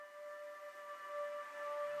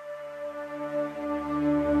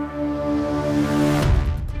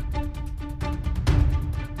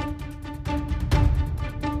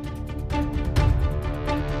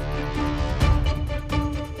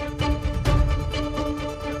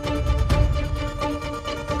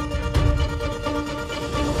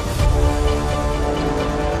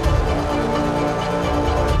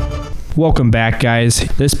Welcome back, guys.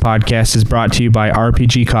 This podcast is brought to you by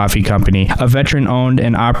RPG Coffee Company, a veteran-owned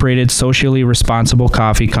and operated socially responsible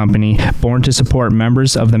coffee company born to support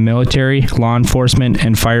members of the military, law enforcement,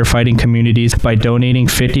 and firefighting communities by donating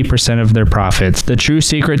 50% of their profits. The true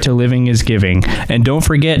secret to living is giving. And don't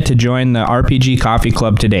forget to join the RPG Coffee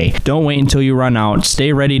Club today. Don't wait until you run out.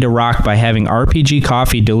 Stay ready to rock by having RPG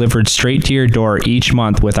Coffee delivered straight to your door each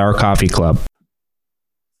month with our coffee club.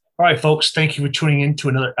 All right, folks, thank you for tuning in to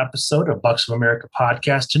another episode of Bucks of America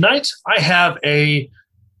podcast. Tonight, I have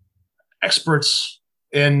experts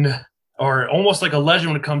in, or almost like a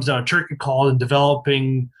legend when it comes down to turkey call and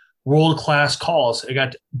developing world-class calls. I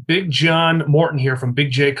got Big John Morton here from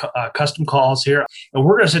Big J Custom Calls here, and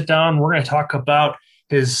we're going to sit down. We're going to talk about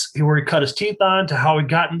where he cut his teeth on to how he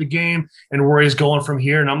got in the game and where he's going from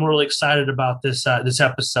here. And I'm really excited about this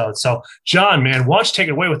episode. So, John, man, why don't you take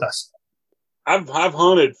it away with us? I've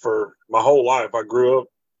hunted for my whole life. I grew up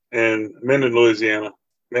in Minden, Louisiana.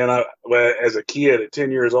 Man, as a kid at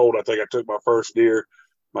 10 years old, I think I took my first deer.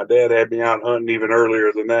 My dad had me out hunting even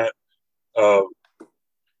earlier than that.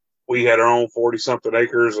 We had our own 40-something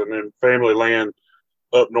acres and then family land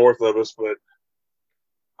up north of us. But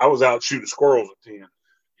I was out shooting squirrels at 10.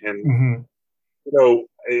 And,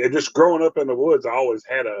 just growing up in the woods, I always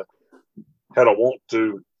had a want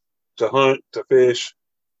to hunt, to fish.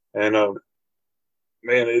 And,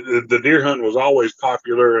 man, the deer hunting was always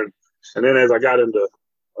popular. And then as I got into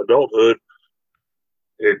adulthood,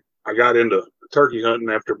 I got into turkey hunting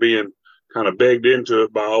after being kind of begged into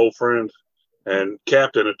it by an old friend and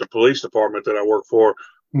captain at the police department that I worked for.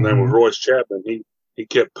 And then with Royce Chapman, he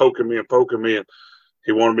kept poking me, and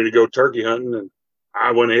he wanted me to go turkey hunting. And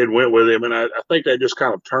I went ahead and went with him. And I think that just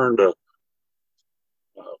kind of turned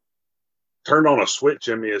on a switch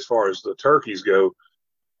in me as far as the turkeys go.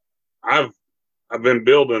 I've been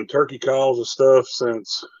building turkey calls and stuff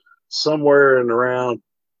since somewhere in around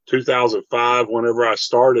 2005, whenever I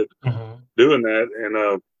started doing that.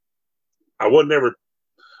 And I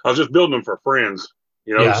was just building them for friends.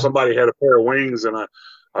 Somebody had a pair of wings and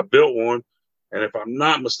I built one. And if I'm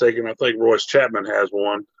not mistaken, I think Royce Chapman has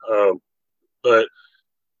one. But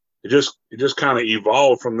it just kind of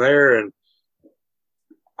evolved from there. And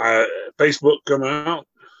Facebook come out,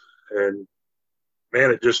 and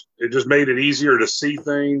man, it just made it easier to see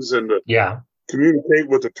things and to communicate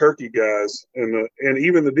with the turkey guys and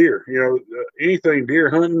even the deer. Anything deer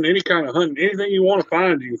hunting, any kind of hunting, anything you want to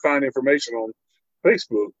find, you can find information on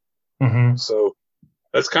Facebook. So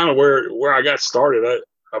that's kind of where I got started.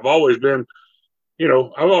 I've always been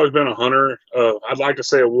a hunter. I'd like to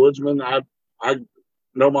say a woodsman. I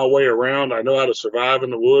know my way around. I know how to survive in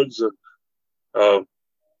the woods. And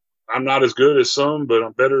I'm not as good as some, but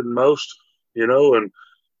I'm better than most. And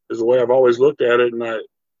is the way I've always looked at it. And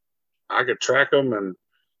I could track them, and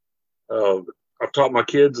I've taught my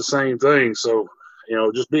kids the same thing. So,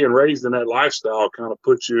 just being raised in that lifestyle kind of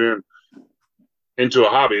puts you into a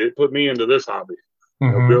hobby. It put me into this hobby,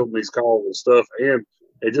 building these calls and stuff. And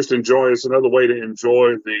it's another way to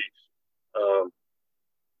enjoy the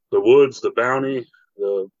woods, the bounty,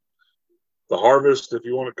 the harvest, if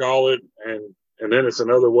you want to call it. And then it's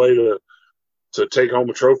another way to take home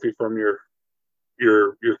a trophy from your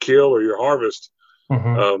kill or your harvest,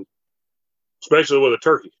 especially with a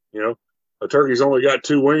turkey. A turkey's only got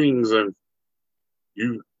 2 wings, and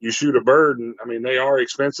you shoot a bird, and I mean, they are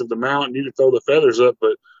expensive to mount, and you can throw the feathers up,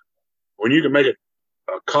 but when you can make a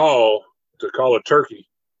call to call a turkey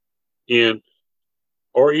in,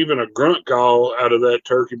 or even a grunt call out of that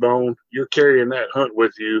turkey bone, you're carrying that hunt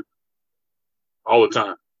with you all the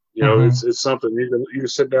time. It's something you can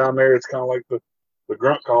sit down there. It's kind of like the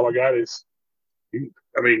grunt call I got is, you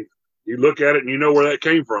look at it and you know where that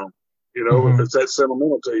came from, if it's that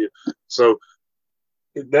sentimental to you. So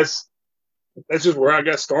that's just where I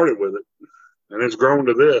got started with it. And it's grown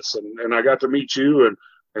to this. And I got to meet you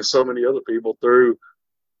and so many other people through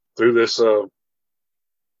this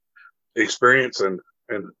experience and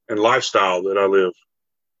lifestyle that I live.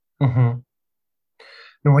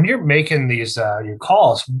 Now, when you're making these your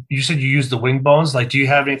calls, you said you use the wing bones. Like, do you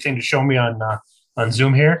have anything to show me on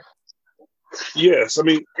Zoom here? Yes, I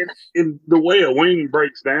mean, in the way a wing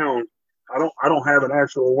breaks down, I don't have an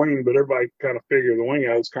actual wing, but everybody kind of figure the wing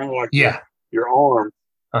out. It's kind of like your arm,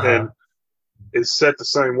 and it's set the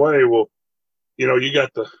same way. Well, you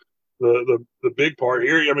got the big part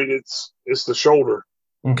here. I mean, it's the shoulder.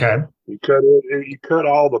 Okay. You cut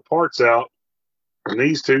all the parts out, and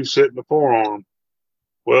these two sit in the forearm.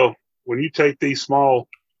 Well, when you take these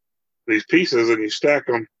pieces and you stack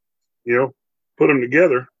them, put them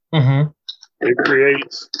together, it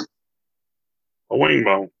creates a wing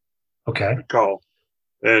bone. Okay. Call.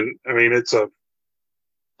 And I mean, it's the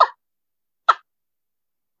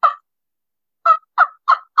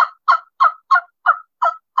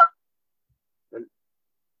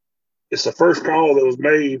first call that was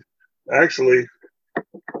made. Actually,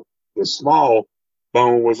 the small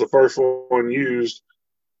bone was the first one used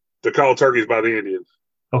to call turkeys by the Indians.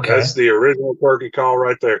 Okay. That's the original turkey call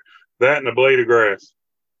right there. That and a blade of grass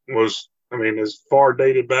was, I mean, as far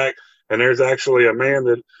dated back. And there's actually a man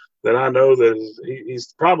that I know that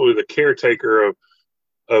he's probably the caretaker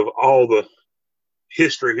of all the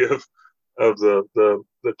history of the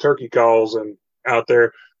turkey calls and out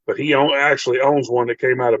there. But he actually owns one that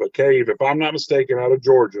came out of a cave, if I'm not mistaken, out of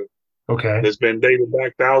Georgia. Okay. That's been dated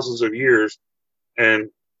back thousands of years and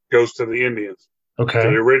goes to the Indians. Okay. To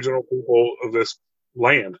the original people of this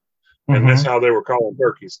land. And that's how they were calling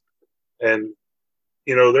turkeys. And,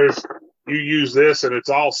 you know, you use this and it's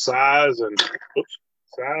all size and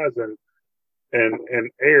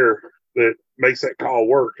air that makes that call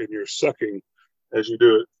work, and you're sucking as you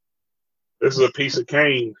do it. This is a piece of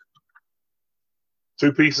cane,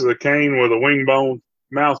 2 pieces of cane with a wing bone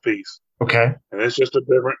mouthpiece. Okay. And it's just a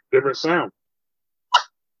different sound.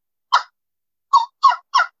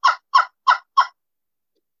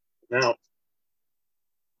 Now,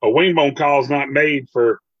 a wing bone call is not made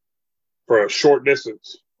for a short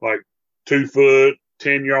distance, like 2 foot,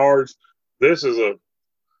 10 yards. This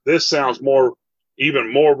sounds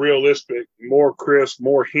even more realistic, more crisp,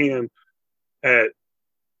 more hen at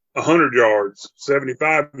 100 yards,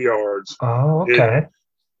 75 yards. Oh, okay.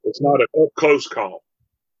 It's not a close call.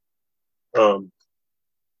 But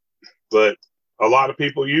a lot of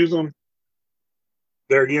people use them.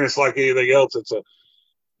 There again, it's like anything else.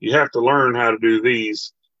 You have to learn how to do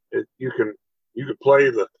these. You can play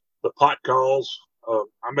the pot calls.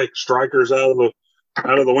 I make strikers out of the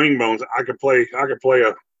wing bones. I could play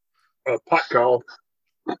a pot call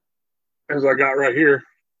as I got right here.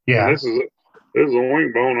 Yeah. And this is a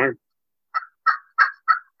wing bone.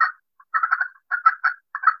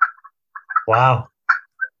 Wow.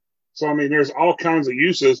 So I mean, there's all kinds of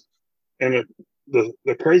uses, and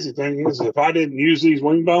the crazy thing is, if I didn't use these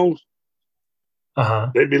wing bones,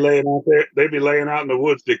 they'd be laying out there. They'd be laying out in the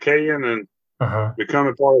woods, decaying and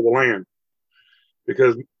becoming part of the land,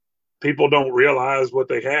 because people don't realize what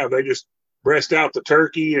they have. They just breast out the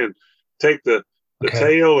turkey and take the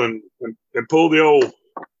tail and pull the old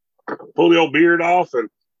beard off and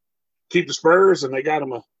keep the spurs, and they got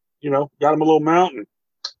them a little mount, and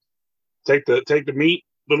take the meat,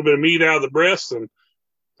 a little bit of meat out of the breast. And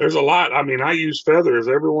there's a lot. I mean, I use feathers.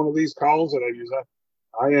 Every one of these calls that I use,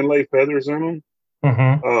 I inlay feathers in them.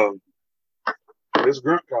 This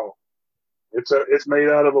grunt call, it's made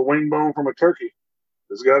out of a wing bone from a turkey.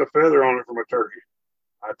 It's got a feather on it from a turkey.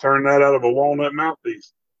 I turned that out of a walnut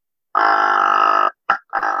mouthpiece.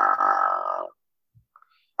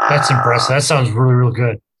 That's impressive. That sounds really, really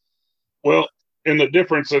good. Well, and the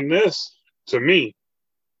difference in this, to me,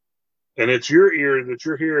 and it's your ear that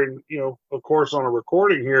you're hearing, of course, on a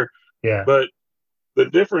recording here. Yeah. But the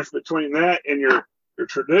difference between that and your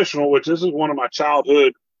traditional, which this is one of my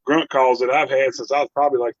childhood grunt calls that I've had since I was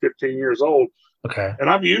probably like 15 years old. Okay. And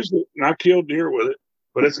I've used it and I've killed deer with it,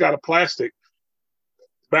 but it's got a plastic,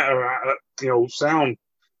 sound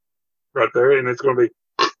right there, and it's going to be.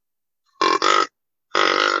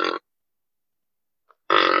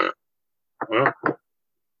 Well,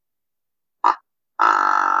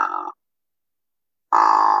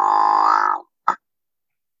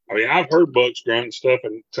 I mean, I've heard bucks grunt and stuff,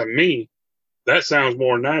 and to me, that sounds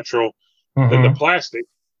more natural than the plastic.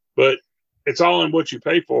 But it's all in what you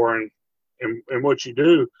pay for and what you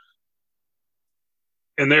do.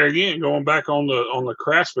 And there again, going back on the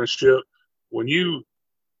craftsmanship, when you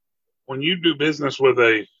do business with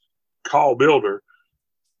a call builder,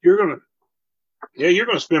 you're gonna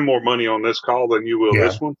spend more money on this call than you will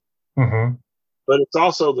this one. But it's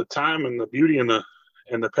also the time and the beauty and the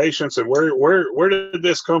patience, and where did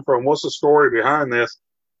this come from? What's the story behind this?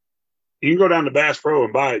 You can go down to Bass Pro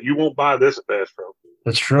and buy it. You won't buy this at Bass Pro.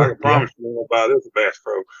 That's true. I can promise you won't buy this at Bass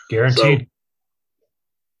Pro. Guaranteed.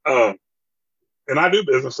 So, and I do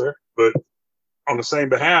business there, but on the same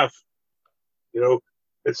behalf,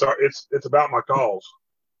 it's about my calls.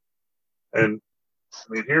 And I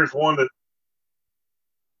mean, here's one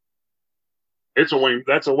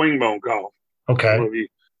that's a wing bone call. Okay. I don't know if you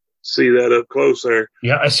see that up close there.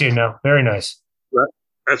 Yeah, I see it now. Very nice.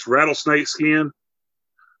 That's rattlesnake skin.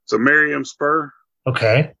 It's a Merriam spur.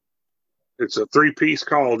 Okay. It's a 3-piece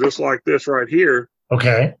call, just like this right here.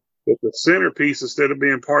 Okay. But the centerpiece, instead of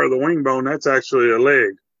being part of the wing bone, that's actually a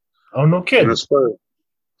leg. Oh, no kidding. And a spur.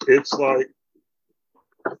 It's like,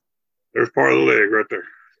 there's part of the leg right there.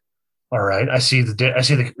 All right. I see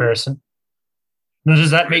the comparison. Now,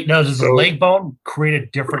 does the leg bone create a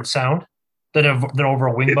different sound than over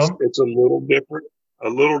a wing bone? It's a little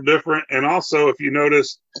different. And also, if you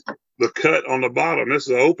notice the cut on the bottom, this is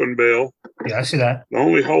an open bill. Yeah, I see that. The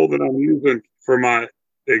only hole that I'm using for my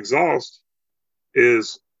exhaust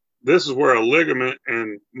is this is where a ligament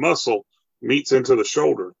and muscle meets into the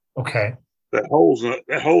shoulder. Okay. That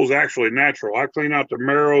hole's actually natural. I clean out the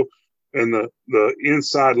marrow and the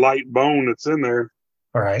inside light bone that's in there.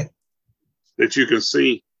 All right. That you can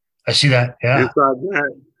see. I see that. Yeah. Inside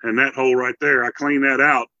that and that hole right there. I clean that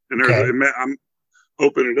out and I'm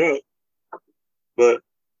opening it up. But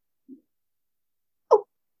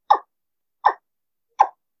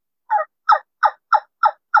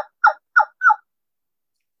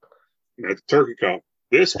that's turkey call.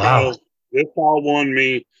 This call won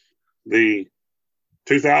me the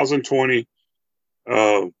 2020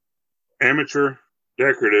 amateur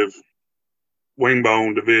decorative wing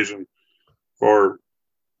bone division for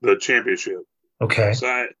the championship. Okay. So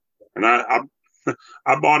I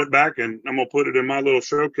bought it back and I'm gonna put it in my little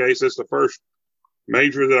showcase. It's the first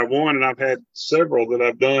major that I've won, and I've had several that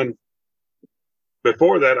I've done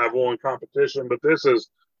before that. I've won competition, but this is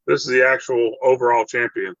the actual overall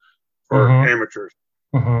champion for amateurs.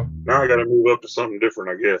 Now I got to move up to something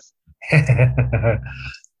different, I guess.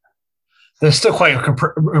 That's still quite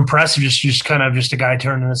impressive. Just kind of a guy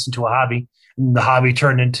turning this into a hobby, and the hobby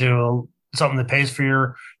turned into something that pays for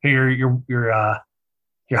your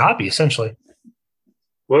hobby, essentially.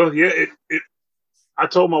 Well, yeah. I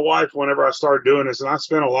told my wife whenever I started doing this, and I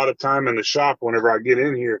spent a lot of time in the shop whenever I get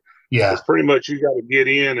in here. Yeah, it's pretty much you got to get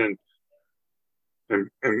in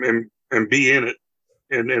and be in it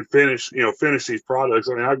and finish these products.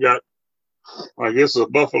 I mean, I guess a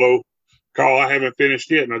buffalo call I haven't finished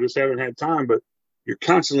yet, and I just haven't had time. But I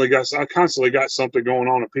constantly got something going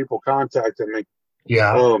on, and people contacting me.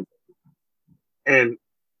 Yeah. And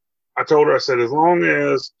I told her, I said, as long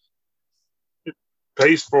as it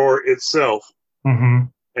pays for itself, and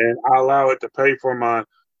I allow it to pay for my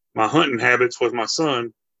hunting habits with my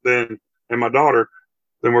son, and my daughter,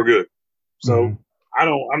 then we're good. So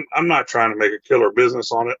I'm not trying to make a killer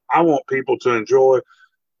business on it. I want people to enjoy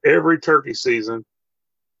every turkey season.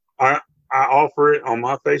 I offer it on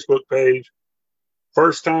my Facebook page.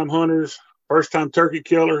 First time hunters, first time turkey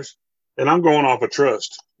killers, and I'm going off of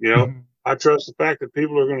trust. I trust the fact that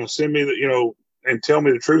people are going to send me and tell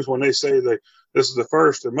me the truth when they say that this is the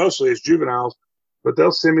first, and mostly it's juveniles, but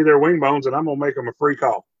they'll send me their wing bones and I'm going to make them a free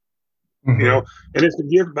call. And it's to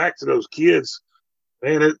give back to those kids.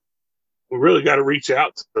 Man, we really got to reach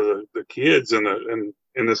out to the kids and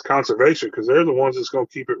in this conservation, because they're the ones that's going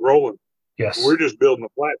to keep it rolling. Yes. We're just building a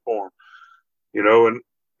platform,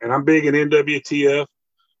 and I'm big in NWTF.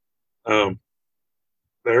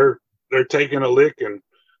 They're taking a lick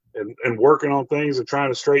and working on things and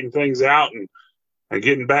trying to straighten things out and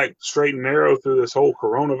getting back straight and narrow through this whole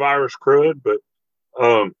coronavirus crud. But,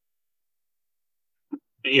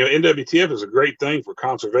 NWTF is a great thing for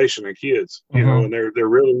conservation and kids, and they're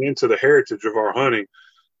really into the heritage of our hunting.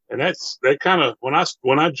 And that kind of, when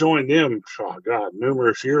I joined them,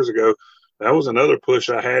 numerous years ago, that was another push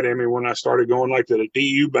I had in me when I started going like to the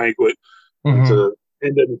DU banquet, to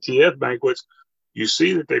NWTF banquets. You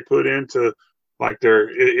see that they put into like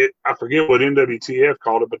I forget what NWTF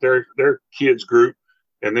called it, but their kids group.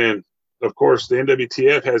 And then of course the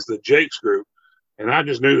NWTF has the Jake's group. And I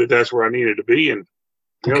just knew that that's where I needed to be. And,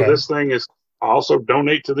 this thing is, I also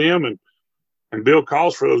donate to them and build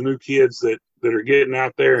calls for those new kids that are getting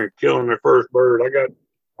out there and killing their first bird. I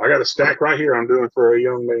got a stack right here I'm doing for a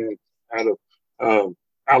young man out of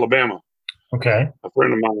Alabama. Okay. A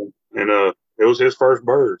friend of mine. And it was his first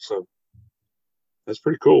bird. So that's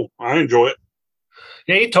pretty cool. I enjoy it.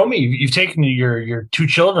 Yeah, you told me you've taken your two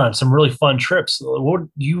children on some really fun trips.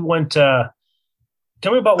 You went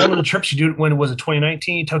tell me about one of the trips you did. When was it?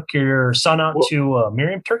 2019? You took your son out to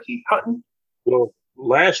Merriam turkey hunting? Well,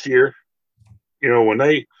 last year, when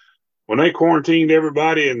they quarantined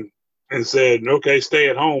everybody and said, okay, stay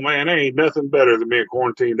at home, man, there ain't nothing better than being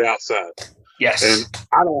quarantined outside. Yes. And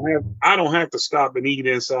I don't have to stop and eat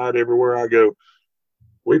inside everywhere I go.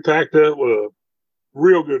 We packed up with a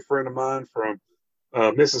real good friend of mine from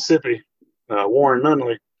Mississippi, Warren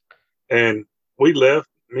Nunley, and we left.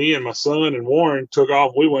 Me and my son and Warren took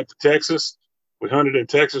off. We went to Texas. We hunted in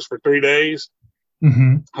Texas for 3 days.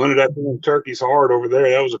 Hunted out them turkeys hard over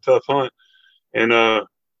there. That was a tough hunt. And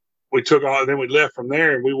we took off. Then we left from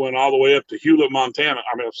there and we went all the way up to Hewlett,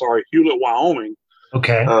 Hewlett, Wyoming.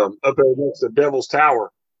 Okay. Up there next to Devil's Tower.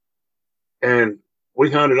 And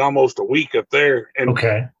we hunted almost a week up there. And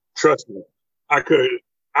trust me, I could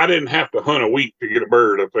I didn't have to hunt a week to get a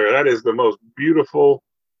bird up there. That is the most beautiful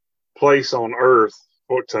place on earth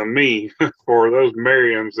to me for those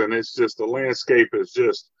Merriams, and it's just the landscape is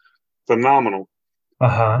just phenomenal.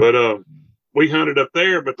 But we hunted up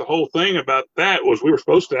there, but the whole thing about that was I was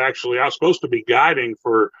supposed to be guiding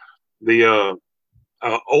for the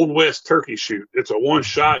Old West turkey shoot. It's a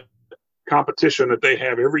one-shot competition that they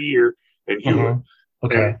have every year in Hewitt.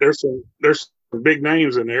 And there's some big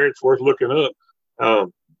names in there. It's worth looking up. A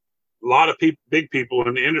lot of big people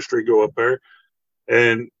in the industry go up there,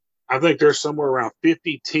 and I think there's somewhere around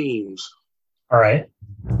 50 teams. All right.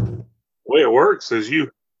 The way it works is you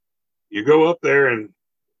go up there, and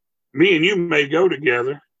me and you may go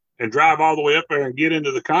together and drive all the way up there and get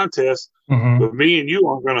into the contest, but me and you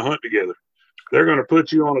aren't going to hunt together. They're going to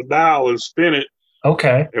put you on a dial and spin it.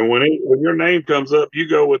 Okay. And when your name comes up, you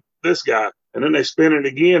go with this guy, and then they spin it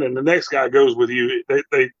again, and the next guy goes with you.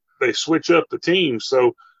 They switch up the teams,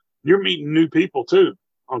 so you're meeting new people too.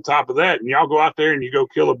 On top of that, and y'all go out there and you go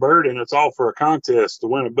kill a bird, and it's all for a contest to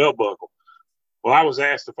win a belt buckle. Well, I was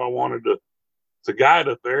asked if I wanted to guide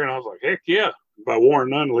up there, and I was like, heck yeah, by Warren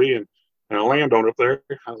Nunley and a landowner up there.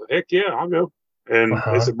 I was like, heck yeah, I'll go. And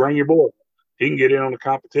they said, bring your boy. He can get in on the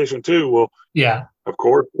competition too. Well, yeah, of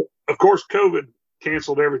course, COVID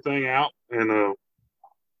canceled everything out, and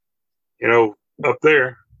up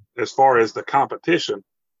there as far as the competition,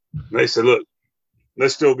 they said, look,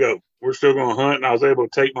 let's still go. We're still going to hunt. And I was able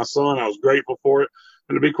to take my son. I was grateful for it.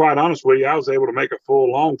 And to be quite honest with you, I was able to make a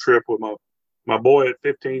full long trip with my boy at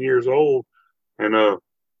 15 years old. And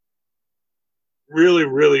really,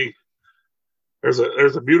 really, there's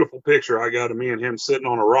a beautiful picture I got of me and him sitting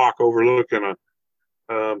on a rock overlooking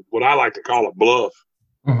what I like to call a bluff.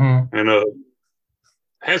 And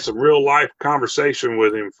had some real life conversation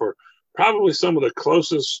with him for probably some of the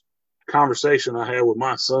closest conversation I had with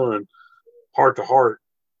my son, heart to heart,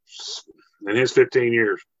 in his 15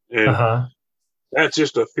 years. And that's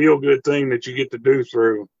just a feel-good thing that you get to do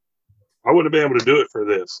through. I wouldn't have been able to do it for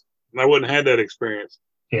this. I wouldn't have had that experience.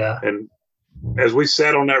 Yeah. And as we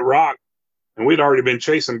sat on that rock, and we'd already been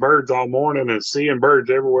chasing birds all morning and seeing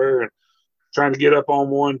birds everywhere and trying to get up on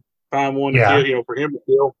one, find one to kill, for him to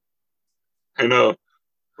kill. And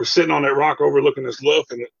we're sitting on that rock overlooking this bluff,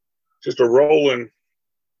 and it's just a rolling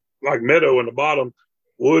like meadow in the bottom,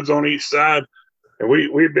 woods on each side. And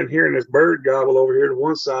we'd been hearing this bird gobble over here to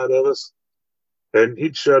one side of us, and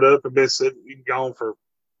he'd shut up and been sitting, he'd gone for,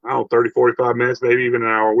 30, 45 minutes, maybe even an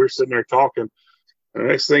hour. We're sitting there talking. And the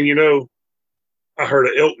next thing you know, I heard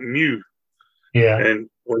an elk mew. Yeah. And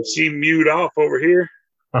when she mewed off over here,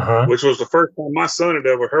 which was the first time my son had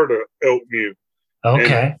ever heard an elk mew.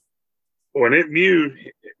 Okay. And when it mewed,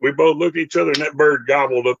 we both looked at each other, and that bird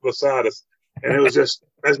gobbled up beside us. And it was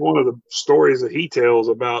that's one of the stories that he tells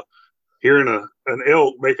about hearing an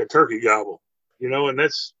elk make a turkey gobble, and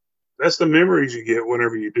that's the memories you get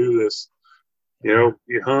whenever you do this. You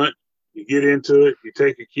hunt, you get into it, you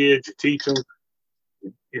take your kids, you teach them,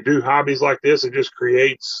 you do hobbies like this. It just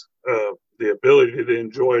creates the ability to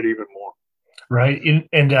enjoy it even more. Right.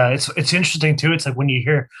 And it's interesting too. It's like when you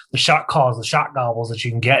hear the shot calls, the shot gobbles that you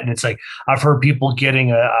can get. And it's like, I've heard people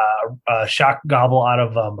getting a shot gobble out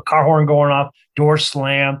of a car horn going off, door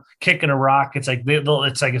slam, kicking a rock. It's like,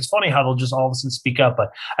 it's funny how they'll just all of a sudden speak up,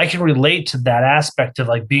 but I can relate to that aspect of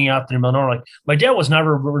like being out there in Illinois. Like my dad was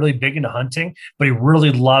never really big into hunting, but he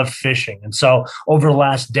really loved fishing. And so over the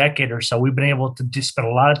last decade or so, we've been able to spend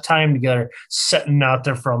a lot of time together, sitting out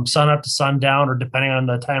there from sun up to sundown, or depending on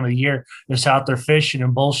the time of the year, just out there fishing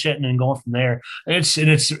and bullshitting and going from there. And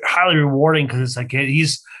it's highly rewarding, because it's like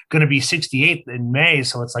he's going to be 68 in May,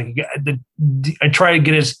 so it's like I try to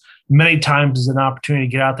get as many times as an opportunity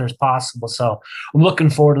to get out there as possible. So I'm looking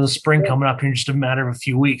forward to the spring coming up in just a matter of a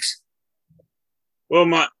few weeks. Well,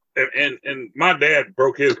 my dad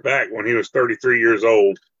broke his back when he was 33 years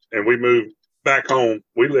old, and we moved back home.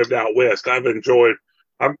 We lived out west. I've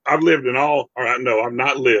lived in all, I've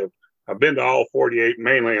not lived. I've been to all 48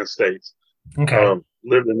 mainland states. Okay.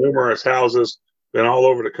 Lived in numerous houses, been all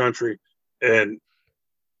over the country. And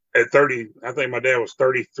at 30, I think my dad was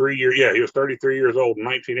 33 years. Yeah, he was 33 years old in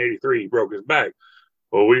 1983. He broke his back.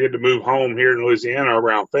 Well, we had to move home here in Louisiana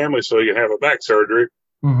around family so he could have a back surgery.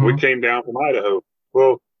 We came down from Idaho.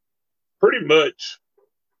 Well, pretty much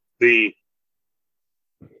the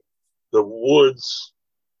woods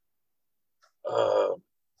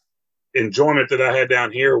enjoyment that I had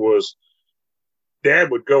down here was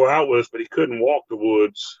Dad would go out with us, but he couldn't walk the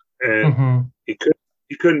woods, and he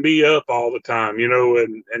couldn't be up all the time,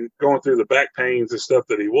 and going through the back pains and stuff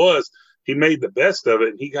that he made the best of it.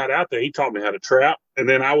 And he got out there. He taught me how to trap. And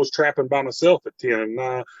then I was trapping by myself at 10 and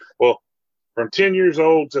 9. Well, from 10 years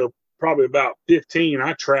old to probably about 15,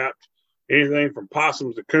 I trapped anything from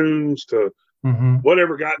possums to coons to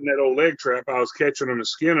whatever got in that old leg trap. I was catching them and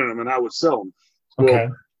skinning them, and I would sell them. Okay.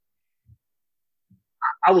 Well,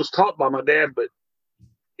 I was taught by my dad, but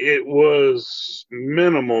it was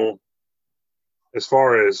minimal as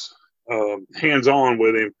far as hands-on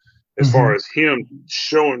with him, as far as him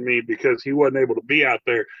showing me, because he wasn't able to be out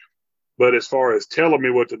there. But as far as telling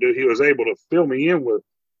me what to do, he was able to fill me in with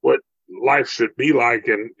what life should be like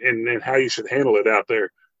and how you should handle it out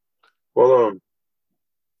there. Well,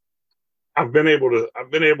 I've been able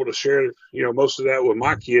to share, most of that with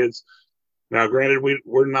my kids. Now, granted,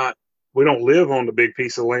 we don't live on the big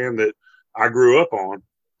piece of land that I grew up on,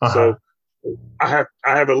 so I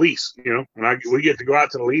have a lease, and we get to go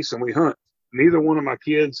out to the lease and we hunt. Neither one of my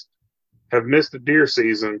kids have missed a deer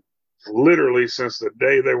season literally since the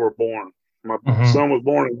day they were born. My son was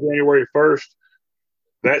born on January 1st.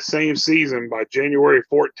 That same season, by January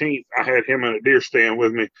 14th, I had him in a deer stand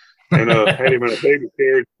with me and had him in a baby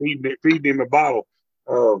carriage, feeding him a bottle.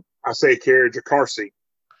 I say carriage, a car seat.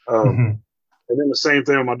 And then the same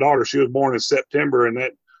thing with my daughter. She was born in September, and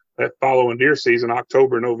that following deer season,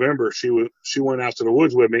 October, November, she went out to the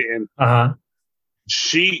woods with me, and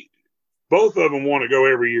both of them want to go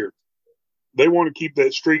every year. They want to keep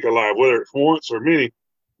that streak alive, whether it's once or many.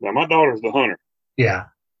 Now, my daughter's the hunter. Yeah.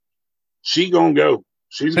 She gonna go.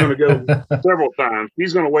 She's gonna go several times.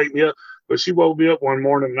 She's gonna wake me up. But she woke me up one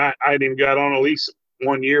morning, and I hadn't even got on a lease.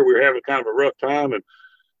 One year we were having kind of a rough time, and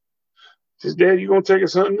she said, "Dad, you gonna take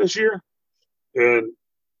us hunting this year?" And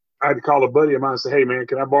I had to call a buddy of mine and say, "Hey, man,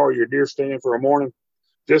 can I borrow your deer stand for a morning,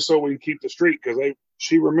 just so we can keep the streak?" Because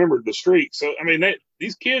she remembered the streak. So I mean,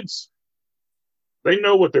 these kids, they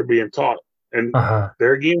know what they're being taught. And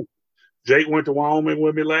there again, Jake went to Wyoming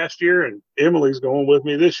with me last year, and Emily's going with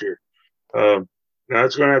me this year. Now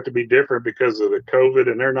it's going to have to be different because of the COVID,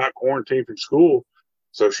 and they're not quarantined from school,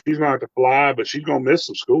 so she's going to have to fly, but she's going to miss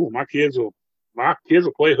some school. My kids will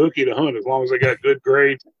play hooky to hunt as long as they got good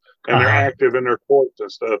grades and they're active in their sports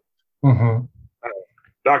and stuff.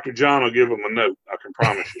 Dr. John will give them a note. I can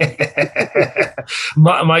promise you.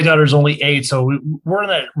 my daughter's only 8, so we're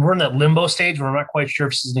in that limbo stage where I'm not quite sure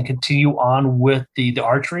if she's going to continue on with the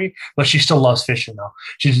archery, but she still loves fishing though.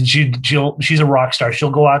 She's a rock star.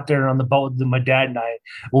 She'll go out there on the boat with my dad and I.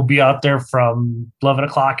 We'll be out there from 11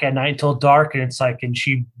 o'clock at night until dark, and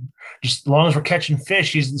she just, as long as we're catching fish,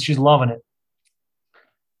 she's loving it.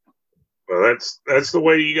 Well, that's the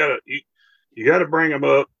way you gotta bring them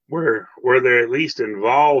up where they're at least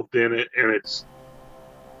involved in it, and it's.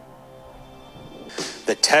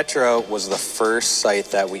 The Tetra was the first sight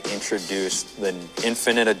that we introduced the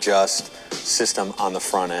infinite adjust system on the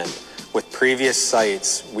front end. With previous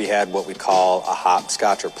sights, we had what we call a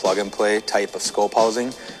hopscotch or plug and play type of scope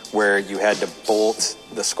housing, where you had to bolt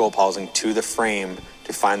the scope housing to the frame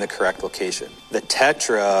to find the correct location. The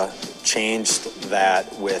Tetra changed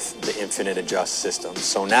that with the infinite adjust system.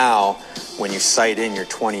 So now when you sight in your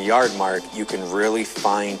 20-yard mark, you can really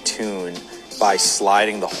fine tune by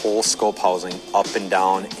sliding the whole scope housing up and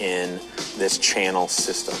down in this channel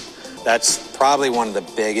system. That's probably one of the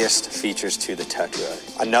biggest features to the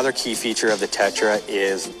Tetra. Another key feature of the Tetra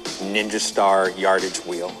is Ninja Star yardage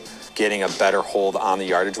wheel. Getting a better hold on the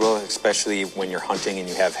yardage wheel, especially when you're hunting and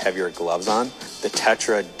you have heavier gloves on. The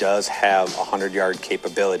Tetra does have 100-yard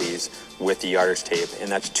capabilities with the yardage tape, and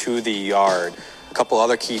that's to the yard. A couple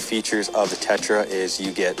other key features of the Tetra is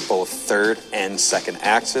you get both third and second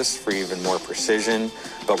axis for even more precision.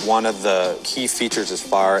 But one of the key features as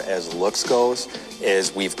far as looks goes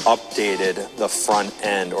is we've updated the front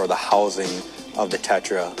end or the housing of the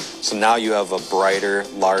Tetra. So now you have a brighter,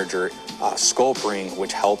 larger scope ring,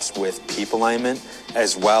 which helps with peep alignment,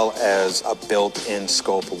 as well as a built-in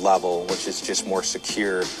scope level, which is just more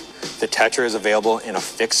secure. The Tetra is available in a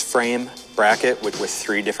fixed frame bracket with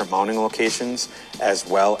 3 different mounting locations, as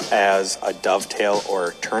well as a dovetail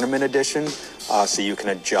or tournament edition, so you can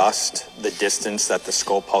adjust the distance that the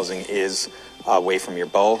scope housing is away from your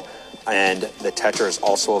bow. And the Tetra is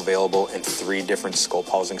also available in 3 different scope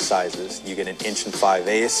housing sizes. You get an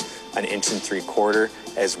 1.5", an 1.75",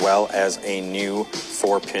 as well as a new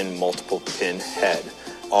 4-pin multiple pin head.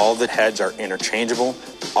 All the heads are interchangeable.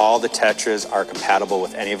 All the Tetras are compatible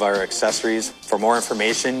with any of our accessories. For more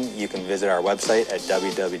information, you can visit our website at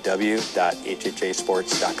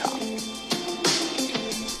www.hhasports.com.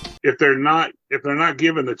 If they're not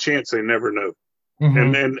given the chance, they never know.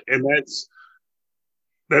 And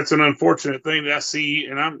that's an unfortunate thing that I see.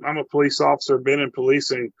 And I'm a police officer, been in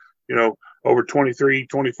policing, over 23,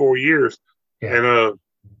 24 years. Yeah. And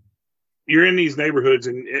you're in these neighborhoods,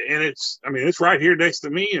 and it's right here next to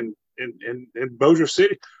me, and in Bossier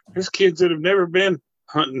City, there's kids that have never been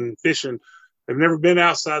hunting and fishing. They've never been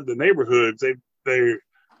outside the neighborhoods. They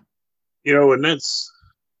and that's,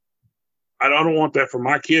 I don't want that for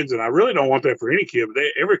my kids, and I really don't want that for any kid. But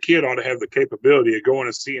every kid ought to have the capability of going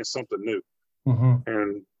and seeing something new.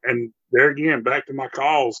 Mm-hmm. And there again, back to my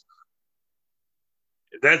calls.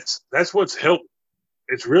 That's what's helped.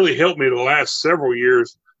 It's really helped me the last several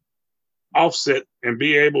years offset and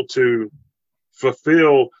be able to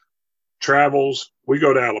fulfill travels. We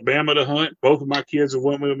go to Alabama to hunt. Both of my kids have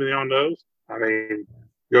went with me on those. I mean,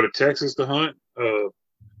 go to Texas to hunt.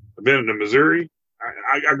 I've been to Missouri.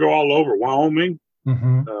 I go all over. Wyoming,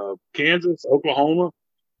 Kansas, Oklahoma.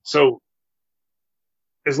 So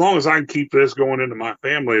as long as I can keep this going into my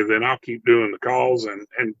family, then I'll keep doing the calls,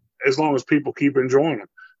 and as long as people keep enjoying them.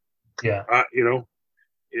 Yeah.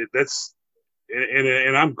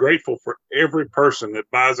 And I'm grateful for every person that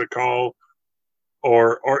buys a call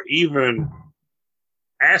or even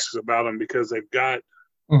asks about them because they've got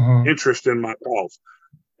interest in my calls.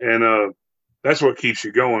 And that's what keeps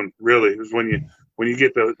you going, really, is when you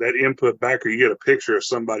get that input back, or you get a picture of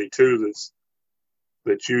somebody too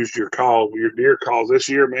that used your deer calls. This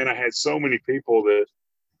year, man, I had so many people that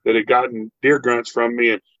had gotten deer grunts from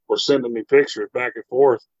me and were sending me pictures back and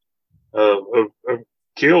forth of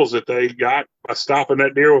kills that they got by stopping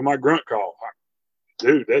that deer with my grunt call.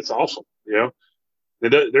 Dude, that's awesome.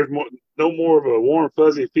 There's no more of a warm,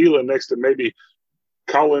 fuzzy feeling next to maybe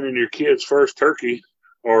calling in your kid's first turkey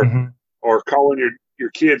or calling your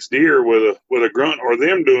kid's deer with a grunt, or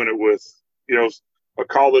them doing it with, a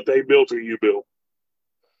call that they built or you built.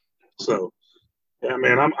 So, yeah,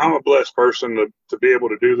 man, I'm a blessed person to be able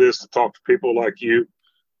to do this, to talk to people like you,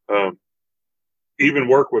 even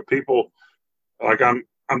work with people. Like I'm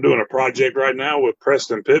doing a project right now with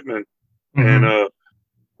Preston Pittman, and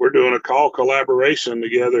we're doing a call collaboration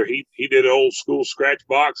together. He did an old school scratch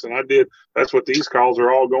box, and I did. That's what these calls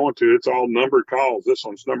are all going to. It's all numbered calls. This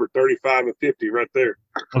one's number 35 and 50 right there.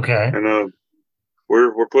 Okay. And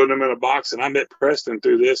we're putting them in a box, and I met Preston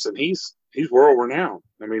through this, and he's world renowned.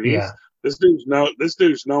 I mean, this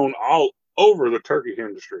dude's known all over the turkey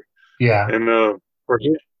industry. Yeah. And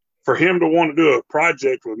for him to want to do a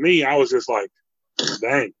project with me, I was just like,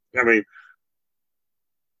 dang. I mean,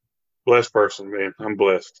 blessed person, man. I'm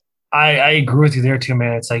blessed. I agree with you there too,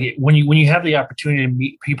 man. It's like when you have the opportunity to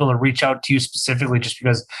meet people and reach out to you specifically just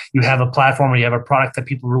because you have a platform or you have a product that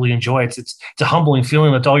people really enjoy. It's a humbling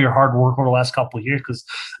feeling with all your hard work over the last couple of years, because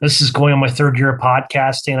this is going on my third year of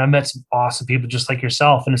podcasting. I met some awesome people just like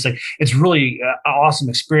yourself, and it's really an awesome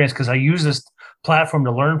experience because I use this platform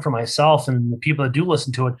to learn for myself, and the people that do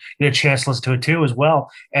listen to it get a chance to listen to it too as well.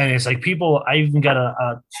 And it's like I even got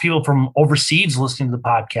people from overseas listening to the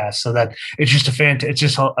podcast, so that it's just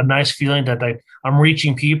a nice feeling that I'm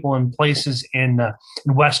reaching people in places in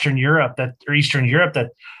Western Europe or Eastern Europe that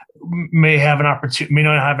may not have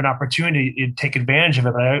an opportunity to take advantage of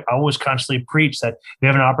it. But I always constantly preach that you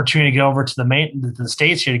have an opportunity to go over to the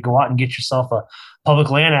States here to go out and get yourself a public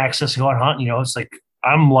land access to go out and hunt. It's like,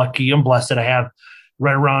 I'm lucky, I'm blessed that I have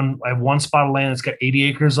one spot of land that's got 80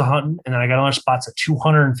 acres of hunting, and then I got other spots at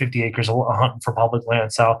 250 acres of hunting for public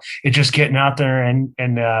land. So it's just getting out there and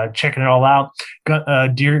checking it all out.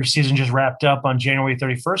 Deer season just wrapped up on January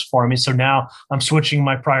 31st for me. So now I'm switching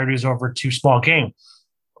my priorities over to small game.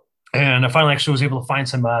 And I finally actually was able to find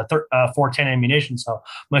some 410 ammunition. So I'm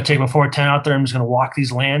going to take my 410 out there. I'm just going to walk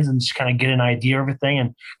these lands and just kind of get an idea of everything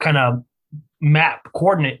and kind of map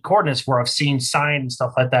coordinates where I've seen signs and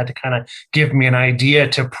stuff like that to kind of give me an idea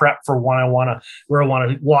to prep for where I want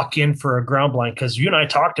to walk in for a ground blind. Because you and I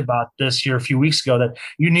talked about this here a few weeks ago that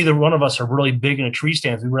neither one of us are really big into tree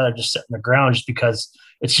stands. We'd rather just sit in the ground just because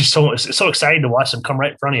it's so exciting to watch them come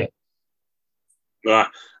right in front of you.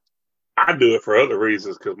 I do it for other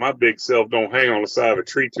reasons because my big self don't hang on the side of a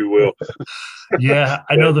tree too well. Yeah,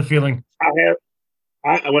 I know the feeling.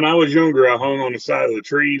 When I was younger, I hung on the side of the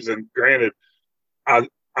trees, and granted, I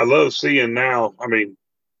love seeing now. I mean,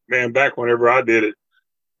 man, back whenever I did it,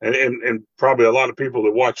 and probably a lot of people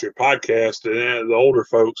that watch your podcast and the older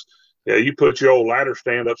folks, yeah, you put your old ladder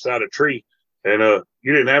stand upside a tree, and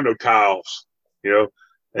you didn't have no tie-offs,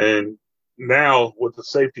 and now with the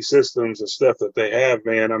safety systems and stuff that they have,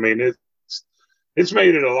 man, I mean, it's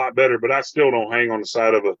made it a lot better, but I still don't hang on the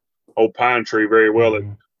side of a old pine tree very well. At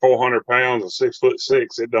 400 pounds and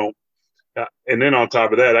 6'6", it don't. And then on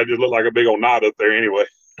top of that, I just look like a big old knot up there anyway.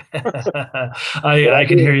 I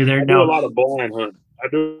can hear you there. I do a lot of blind hunting.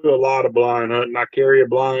 I carry a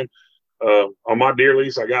blind. On my deer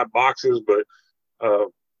lease, I got boxes, but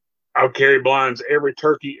I'll carry blinds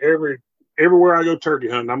everywhere I go turkey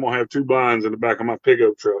hunting. I'm gonna have 2 blinds in the back of my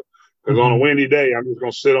pickup truck. Because on a windy day, I'm just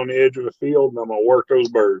going to sit on the edge of the field and I'm going to work those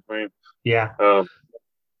birds, man. Yeah.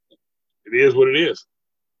 It is what it is.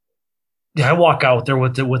 Yeah, I walk out there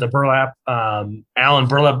with a burlap, Allen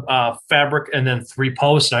burlap fabric, and then 3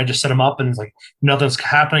 posts, and I just set them up, and it's like nothing's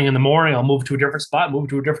happening in the morning. I'll move to a different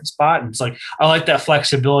spot, and it's like I like that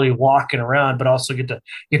flexibility walking around, but also get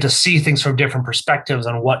to see things from different perspectives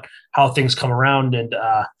on how things come around, and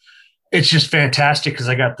it's just fantastic because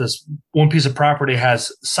I got this one piece of property has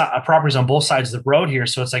properties on both sides of the road here,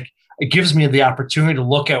 so it's like it gives me the opportunity to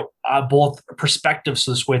look at both perspectives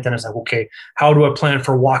this way. Then it's like, okay, how do I plan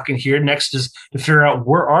for walking here? Next is to figure out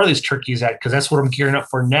where are these turkeys at, because that's what I'm gearing up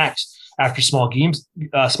for next after small game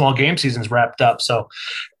season's wrapped up. So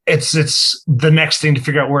it's the next thing to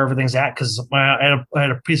figure out where everything's at, because I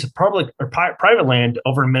had a piece of public or private land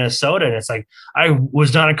over in Minnesota, and it's like I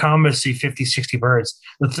was not uncommon to see 50, 60 birds.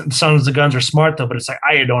 The sons of guns are smart though, but it's like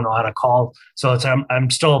I don't know how to call. So it's I'm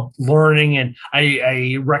still learning, and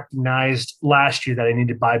I recognized last year that I need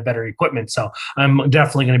to buy better equipment. So I'm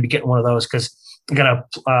definitely going to be getting one of those, because I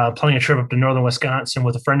got planning a trip up to northern Wisconsin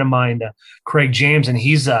with a friend of mine, Craig James, and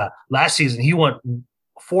he's last season he went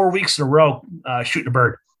 4 weeks in a row shooting a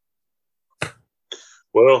bird.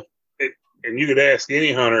 Well, and you could ask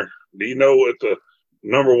any hunter, do you know what the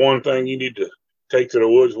number one thing you need to take to the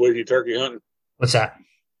woods with you turkey hunting? What's that?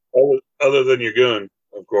 Other than your gun,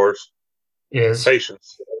 of course. Is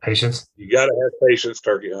patience. Patience. You got to have patience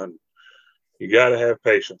turkey hunting. You got to have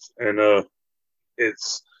patience. And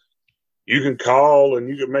you can call and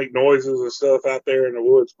you can make noises and stuff out there in the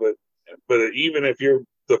woods, but even if you're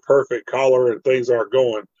the perfect caller and things aren't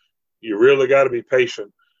going, you really got to be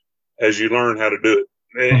patient as you learn how to do it.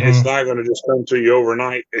 It's not going to just come to you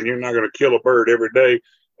overnight, and you're not going to kill a bird every day.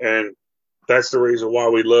 And that's the reason why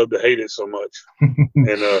we love to hate it so much. And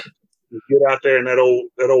you get out there and that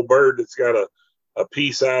old bird that's got a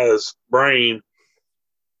pea-sized brain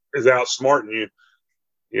is outsmarting you.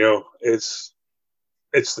 You know, it's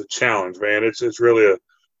the challenge, man. It's really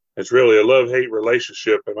a love-hate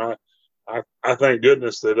relationship, and I thank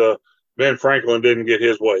goodness that Ben Franklin didn't get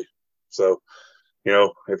his way. So, you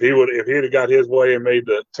know, if he'd have got his way and made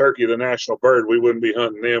the turkey the national bird, we wouldn't be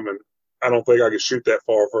hunting them. And I don't think I could shoot that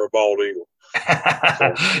far for a bald eagle.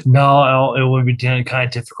 So. No, it would be kind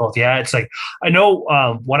of difficult. Yeah, it's like I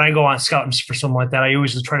know when I go on scouting for something like that, I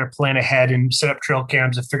always just try to plan ahead and set up trail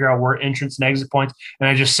cams to figure out where entrance and exit points, and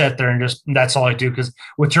I just sit there and that's all I do. Because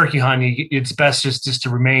with turkey hunting, it's best just to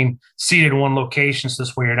remain seated in one location, so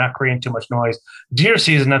this way you're not creating too much noise. Deer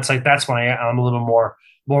season, that's when I'm a little more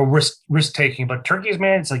risk taking. But turkeys,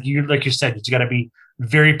 man, it's like you said, you got to be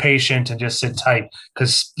very patient and just sit tight,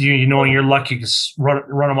 because you know when you're lucky, you can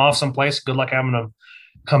run them off someplace. Good luck having them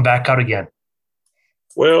come back out again.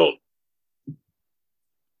 Well,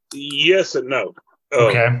 yes and no.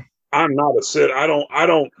 Okay. I'm not a sit. I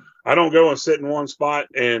don't go and sit in one spot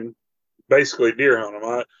and basically deer hunt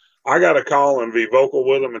them. I got to call and be vocal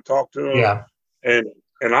with them and talk to them. Yeah. And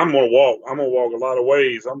I'm gonna walk. I'm gonna walk a lot of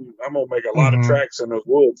ways. I'm gonna make a lot of tracks in those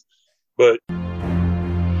woods, but.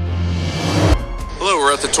 Hello,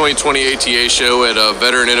 we're at the 2020 ATA show at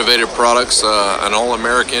Veteran Innovative Products, an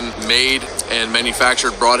all-American made and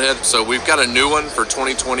manufactured broadhead. So we've got a new one for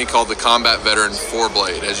 2020 called the Combat Veteran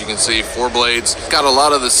 4-blade. As you can see, 4 blades. Got a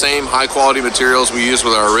lot of the same high-quality materials we use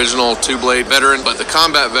with our original 2-blade Veteran, but the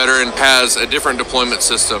Combat Veteran has a different deployment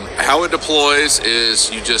system. How it deploys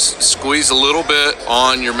is you just squeeze a little bit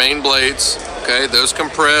on your main blades, okay? Those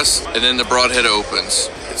compress, and then the broadhead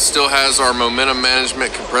opens. It still has our momentum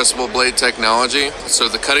management compressible blade technology. So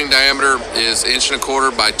the cutting diameter is 1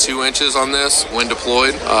 1/4 by 2 inches on this when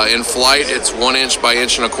deployed. In flight, it's 1 inch by 1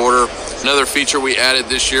 1/4. Another feature we added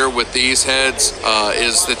this year with these heads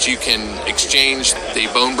is that you can exchange the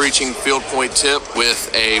bone breaching field point tip with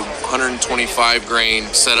a 125 grain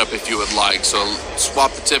setup if you would like. So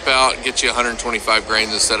swap the tip out, get you 125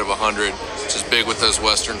 grains instead of 100, which is big with those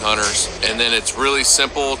Western hunters. And then it's really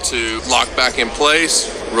simple to lock back in place,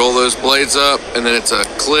 roll those blades up, and then it's a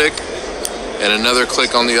click and another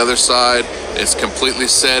click on the other side. It's completely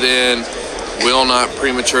set in, will not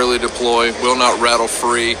prematurely deploy, will not rattle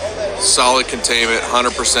free, solid containment,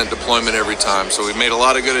 100% deployment every time. So we made a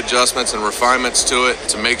lot of good adjustments and refinements to it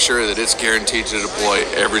to make sure that it's guaranteed to deploy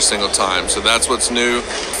every single time. So that's what's new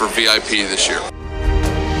for VIP this year.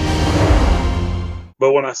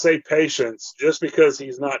 But when I say patience, just because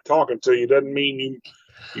he's not talking to you doesn't mean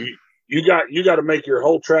you got to make your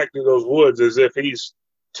whole track through those woods as if he's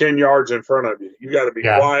 10 yards in front of you. You got to be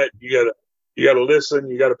quiet. You got to listen.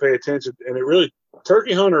 You got to pay attention. And it really, a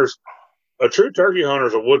true turkey hunter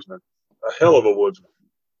is a woodsman, a hell of a woodsman.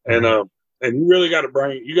 And you really got to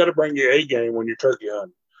bring your A game when you're turkey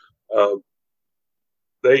hunting. Uh,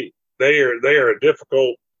 they are a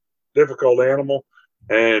difficult animal,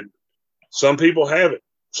 and some people have it.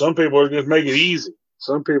 Some people just make it easy.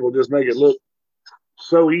 Some people just make it look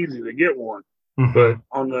so easy to get one. Mm-hmm. But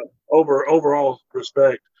on the overall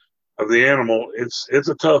respect of the animal, it's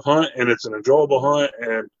a tough hunt, and it's an enjoyable hunt,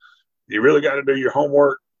 and you really got to do your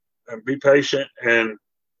homework and be patient and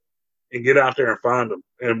get out there and find them.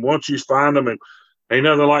 And once you find them, and ain't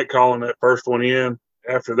nothing like calling that first one in.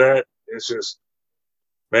 After that, it's just,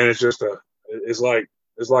 man, it's like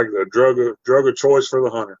the drug of choice for the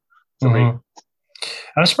hunter to me.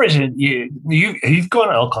 I'm surprised you've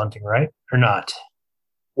gone elk hunting, right, or not?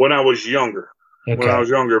 When I was younger,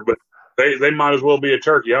 but they might as well be a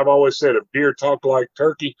turkey. I've always said if deer talked like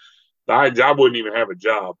turkey, I wouldn't even have a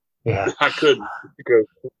job. Yeah, I couldn't, because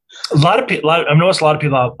a lot of people. I've noticed a lot of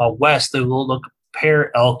people out west, they will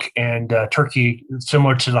pair elk and turkey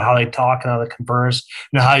similar to how they talk and how they converse,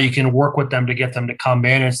 and how you can work with them to get them to come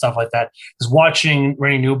in and stuff like that. Is watching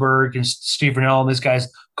Randy Newberg and Steve Vernell and these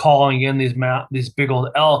guys calling in these big old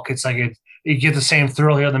elk. It's like you get the same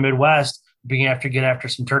thrill here in the Midwest, being able to get after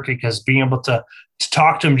some turkey, because being able to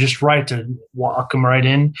talk to them just right, to walk them right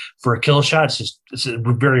in for a kill shot, it's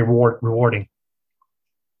very rewarding.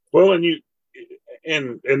 Well, and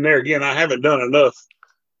there again, I haven't done enough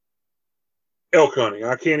elk hunting.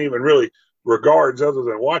 I can't even really regards other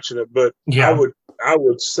than watching it, but yeah. I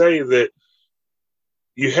would say that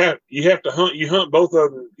you have to hunt. You hunt both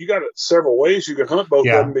of them. You got several ways you can hunt both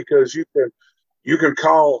of them, because you can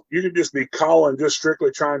just be calling, just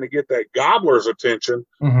strictly trying to get that gobbler's attention,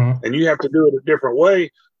 and you have to do it a different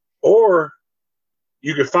way, or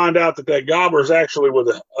you can find out that gobbler is actually with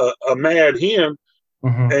a mad hen.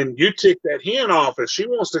 And you tick that hen off, and she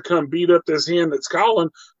wants to come beat up this hen that's calling,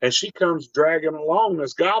 and she comes dragging along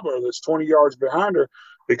this gobbler that's 20 yards behind her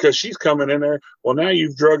because she's coming in there. Well, now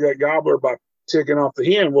you've drug that gobbler by ticking off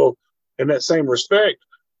the hen. Well, in that same respect,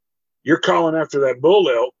 you're calling after that bull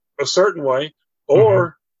elk a certain way,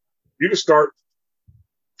 or you just start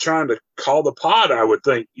trying to call the pod, I would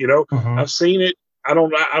think. I've seen it. I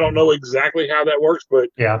don't know exactly how that works, but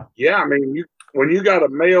yeah, I mean, when you got a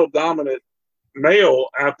male dominant male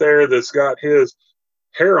out there that's got his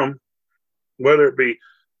harem, whether it be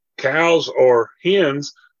cows or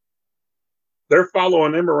hens, they're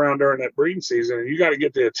following them around during that breeding season, and you got to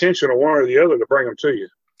get the attention of one or the other to bring them to you.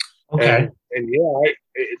 Okay. And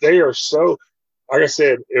they are so, like I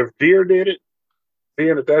said, if deer did it,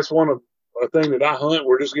 being that that's a thing that I hunt,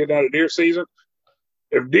 we're just getting out of deer season.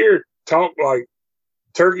 If deer talk like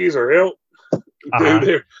turkeys or elk,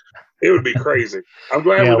 dude, it would be crazy. I'm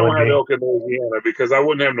glad we don't have elk in Louisiana, because I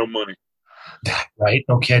wouldn't have no money. Right?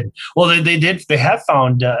 No kidding. Well, they have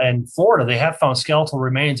found in Florida, they have found skeletal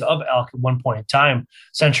remains of elk at one point in time,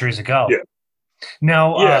 centuries ago. Yeah.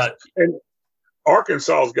 Now, and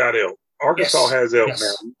Arkansas's got elk. Arkansas has elk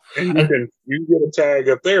now, and you can get a tag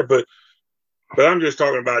up there, but I'm just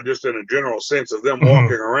talking about just in a general sense of them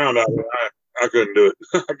walking around. I couldn't do it.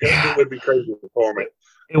 It would be crazy for me.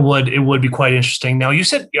 It would be quite interesting. Now, you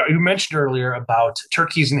mentioned earlier about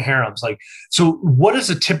turkeys and harems. So what does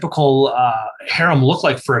a typical harem look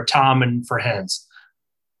like for a tom and for hens?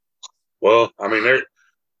 Well, I mean,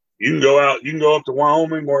 you can go up to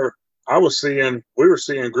Wyoming, where we were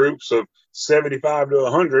seeing groups of 75 to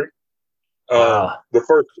 100 the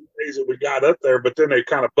first 2 days that we got up there, but then they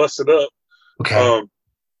kind of busted up. Okay.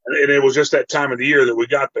 And it was just that time of the year that we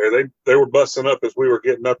got there. They were busting up as we were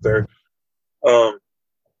getting up there.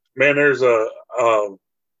 Man, there's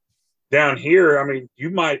down here, I mean,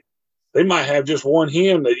 they might have just one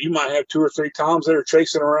hen that you might have 2 or 3 toms that are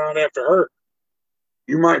chasing around after her.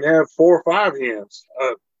 You might have 4 or 5 hens.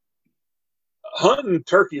 Hunting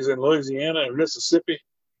turkeys in Louisiana and Mississippi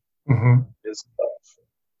is tough.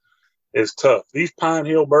 It's tough. These Pine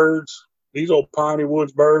Hill birds, these old piney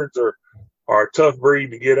woods birds are a tough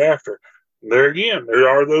breed to get after. There again, there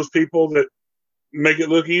are those people that make it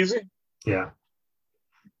look easy. Yeah.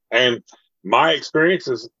 And my experience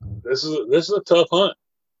is this is a tough hunt,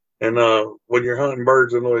 and when you're hunting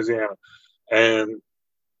birds in Louisiana, and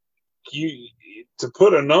to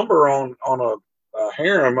put a number on a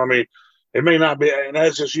harem, I mean, it may not be, and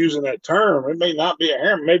that's just using that term. It may not be a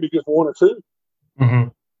harem, maybe just 1 or 2.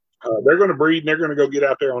 They're going to breed, and they're going to go get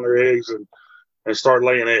out there on their eggs and start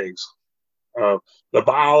laying eggs. The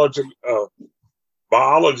biology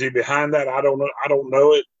behind that, I don't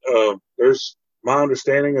know it. My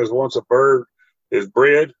understanding is once a bird is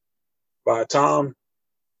bred by a tom,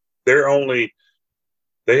 they only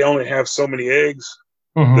have so many eggs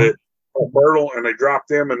that are fertile, and they drop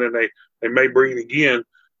them, and then they may breed again,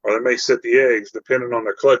 or they may set the eggs depending on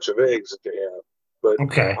their clutch of eggs that they have. but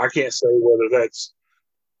okay. I can't say whether that's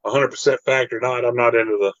 100% fact or not. I'm not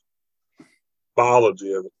into the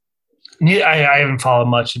biology of it. Yeah, I haven't followed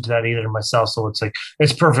much into that either myself, so it's like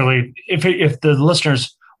it's perfectly. If the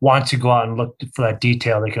listeners want to go out and look for that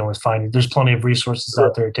detail, they can always find it. There's plenty of resources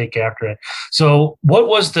out there to take after it. So, what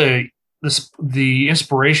was the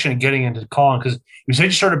inspiration of getting into calling? Because you said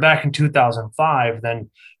you started back in 2005, then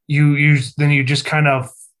you just kind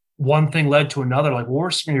of one thing led to another. Like, what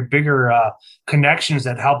were some of your bigger connections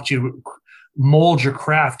that helped you mold your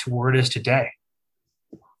craft to where it is today?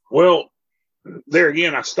 Well, there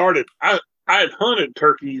again, I had hunted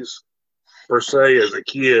turkeys per se as a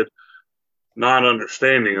kid, not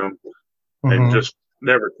understanding them and just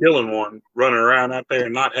never killing one, running around out there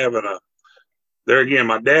and not having there again,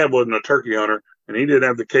 my dad wasn't a turkey hunter and he didn't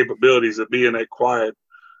have the capabilities of being that quiet,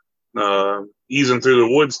 easing through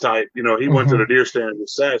the woods type. He went to the deer stand and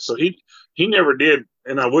was sad. So he never did.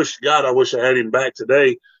 And I wish I had him back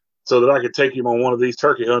today so that I could take him on one of these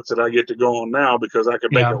turkey hunts that I get to go on now because I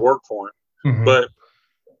could make it work for him. But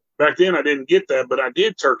back then I didn't get that, but I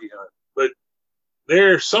did turkey hunt. But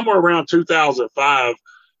there, somewhere around 2005,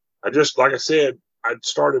 like I said, I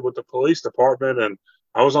started with the police department and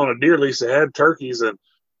I was on a deer lease that had turkeys. And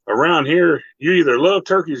around here, you either love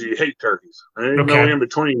turkeys or you hate turkeys. There ain't no in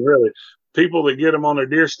between, really. People that get them on their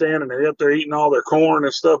deer stand and they're up there eating all their corn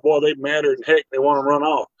and stuff, boy, they matter and heck, they want to run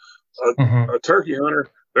off. A turkey hunter,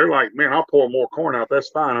 they're like, man, I'll pour more corn out. That's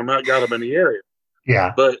fine. I'm not got them in the area.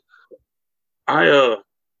 Yeah. But I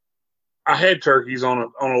had turkeys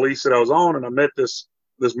on a lease that I was on, and I met this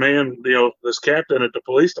man, this captain at the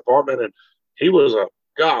police department, and he was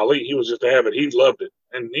he was just avid. He loved it,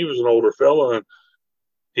 and he was an older fella, and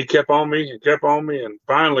he kept on me, and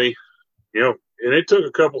finally, and it took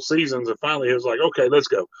a couple seasons, and finally he was like, okay, let's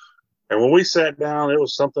go. And when we sat down, it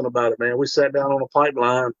was something about it, man. We sat down on a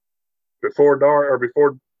pipeline before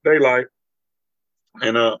daylight,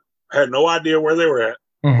 and had no idea where they were at.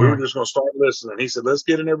 We were just going to start listening. He said, let's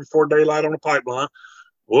get in there before daylight on the pipeline.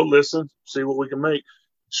 We'll listen, see what we can make.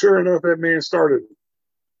 Sure enough, that man started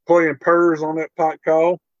playing purrs on that pot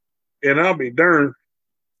call. And I'll be darned,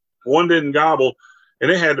 one didn't gobble.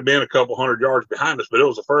 And it had to have been a couple 100 yards behind us, but it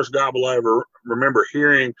was the first gobble I ever remember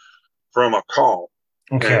hearing from a call.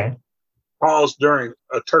 Okay. And calls during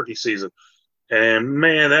a turkey season. And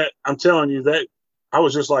man, I'm telling you that I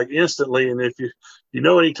was just like instantly. And if you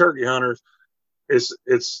know any turkey hunters,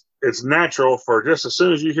 it's natural for just as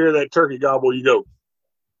soon as you hear that turkey gobble, you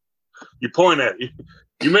point at it.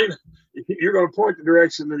 You're going to point the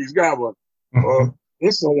direction that he's gobbling. Well,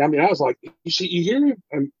 instantly, I was like, you hear him?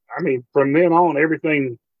 And from then on,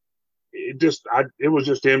 everything, it was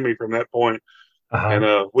just in me from that point.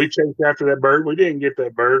 And we chased after that bird. We didn't get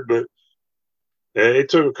that bird, but it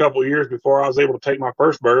took a couple of years before I was able to take my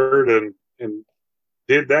first bird and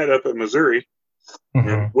did that up in Missouri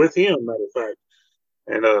and with him, matter of fact.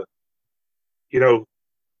 And,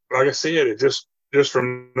 like I said, it just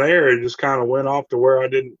from there, it just kind of went off to where I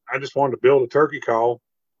just wanted to build a turkey call.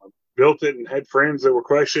 I built it and had friends that were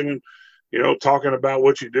questioning, talking about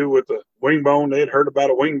what you do with the wing bone. They had heard about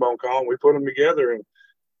a wing bone call, and we put them together, and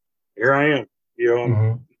here I am.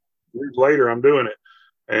 Years later, I'm doing it.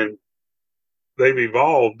 And they've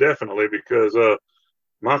evolved definitely because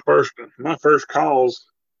my first calls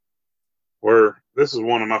this is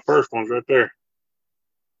one of my first ones right there.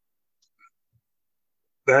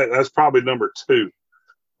 That's probably number 2.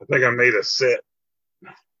 I think I made a set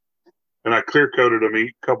and I clear coated them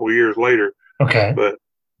a couple of years later. Okay. But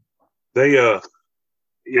they, it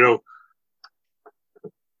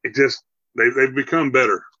just, they've become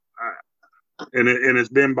better. And it's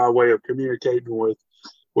been by way of communicating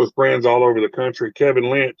with friends all over the country. Kevin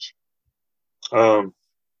Lynch, the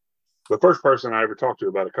first person I ever talked to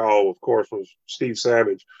about a call, of course, was Steve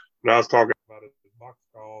Savage. But I was talking about it box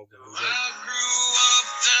calls.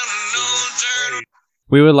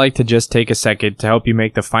 We would like to just take a second to help you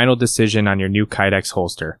make the final decision on your new Kydex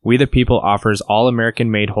holster. We the People offers all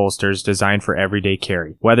American-made holsters designed for everyday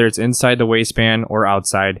carry. Whether it's inside the waistband or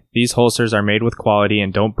outside, these holsters are made with quality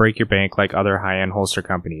and don't break your bank like other high-end holster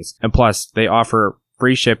companies. And plus, they offer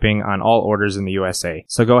free shipping on all orders in the USA.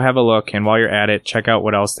 So go have a look, and while you're at it, check out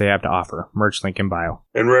what else they have to offer. Merch link in bio.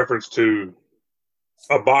 In reference to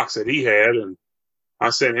a box that he had, and I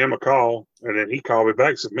sent him a call, and then he called me back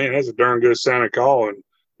and said, man, that's a darn good sounding call, and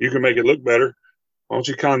you can make it look better. Why don't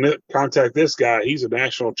you contact this guy? He's a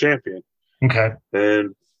national champion. Okay.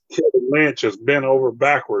 And Kevin Lynch has bent over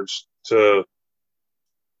backwards to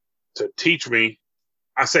teach me.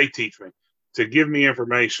 I say teach me, to give me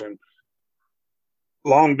information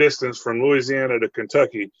long distance from Louisiana to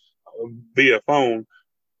Kentucky via phone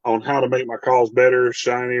on how to make my calls better,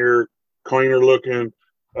 shinier, cleaner looking,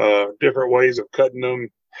 different ways of cutting them,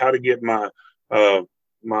 how to get my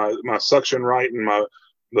my suction right and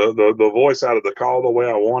the voice out of the call the way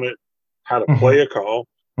I want it, how to play a call,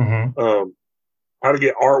 how to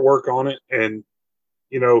get artwork on it. And,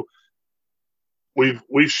 you know,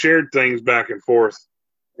 we've shared things back and forth,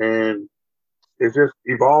 and it's just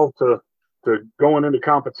evolved to going into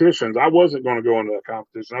competitions. I wasn't going to go into a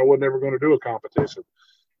competition. I was never going to do a competition.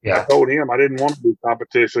 I told him I didn't want to do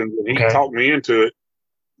competitions, and he talked me into it,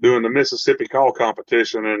 doing the Mississippi Call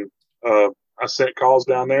Competition. And I sent calls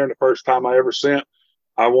down there, and the first time I ever sent,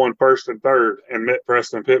 I won first and third and met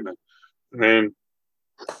Preston Pittman. And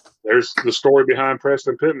there's the story behind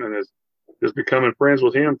Preston Pittman, is just becoming friends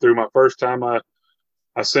with him through my first time I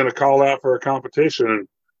sent a call out for a competition, and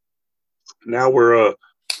now we're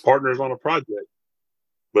partners on a project.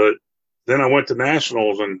 But then I went to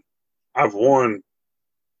nationals, and I've won,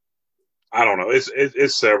 I don't know,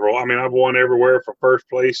 it's several. I mean, I've won everywhere from first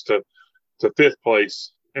place to fifth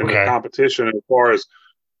place in the competition. As far as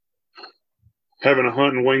having a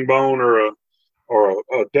hunting wing bone or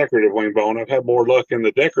a decorative wing bone, I've had more luck in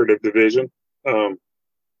the decorative division. I'm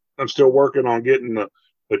still working on getting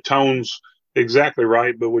the tones exactly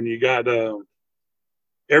right, but when you got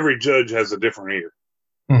every judge has a different ear,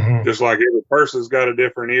 just like every person's got a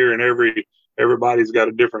different ear, and everybody's got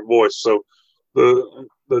a different voice. So the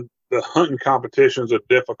hunting competition is a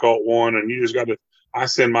difficult one, and you just got to. I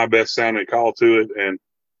send my best sounding call to it, and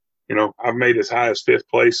you know, I've made as high as fifth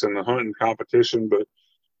place in the hunting competition, but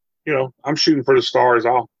you know, I'm shooting for the stars.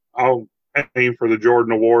 I'll aim for the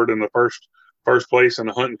Jordan Award in the first place in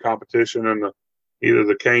the hunting competition, and either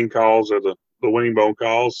the cane calls or the wing bone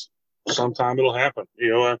calls. Sometime it'll happen.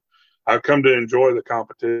 You know, I've come to enjoy the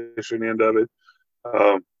competition end of it.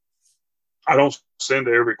 I don't send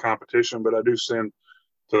to every competition, but I do send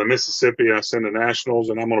to the Mississippi, and I send to nationals,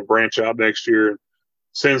 and I'm going to branch out next year and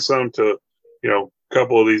send some to, you know, a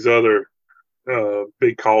couple of these other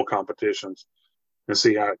big call competitions and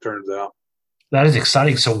see how it turns out. That is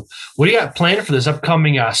exciting. So what do you got planned for this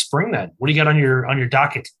upcoming spring then? What do you got on your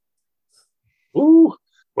docket? Ooh,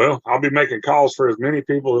 well, I'll be making calls for as many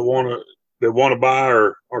people that want to buy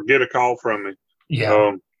or get a call from me.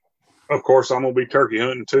 Yeah. Of course, I'm going to be turkey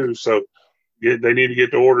hunting too, so they need to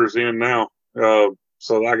get the orders in now, so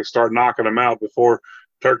that I can start knocking them out before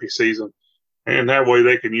turkey season, and that way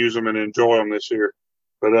they can use them and enjoy them this year.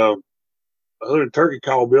 But other than turkey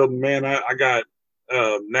call building, man, I got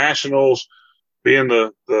nationals. Being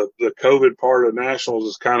the COVID part of nationals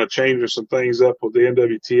is kind of changing some things up with the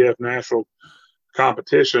NWTF national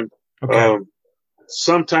competition.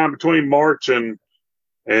 Sometime between March and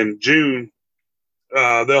June,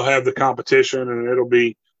 they'll have the competition, and it'll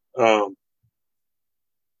be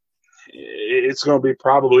it's going to be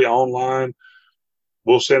probably online.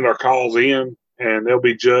 We'll send our calls in, and they'll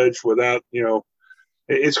be judged without, you know,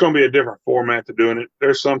 it's going to be a different format to doing it.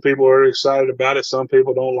 There's some people who are excited about it. Some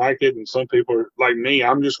people don't like it. And some people are like me.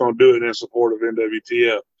 I'm just going to do it in support of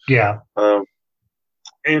NWTF. Yeah.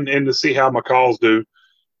 And to see how my calls do.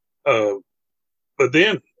 But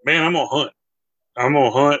then, man, I'm going to hunt. I'm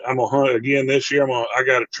going to hunt again this year. I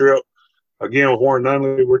got a trip again with Warren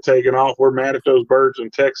Nunley. We're taking off. We're mad at those birds in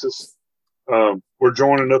Texas. We're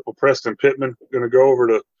joining up with Preston Pittman. Going to go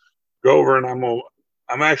over and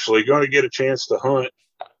I'm actually going to get a chance to hunt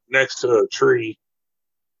next to a tree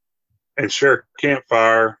and share a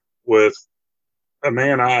campfire with a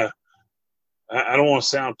man I don't want to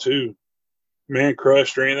sound too man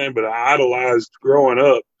crushed or anything, but I idolized growing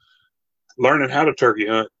up, learning how to turkey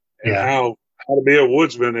hunt and how to be a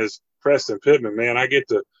woodsman is Preston Pittman. Man, I get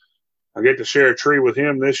to share a tree with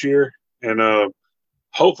him this year, and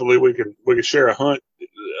hopefully we can share a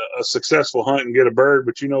successful hunt and get a bird.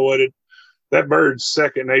 But you know what? That bird's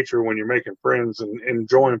second nature when you're making friends and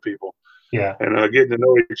enjoying people. Yeah. And getting to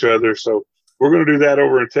know each other. So we're going to do that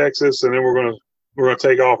over in Texas, and then we're going to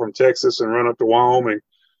take off from Texas and run up to Wyoming,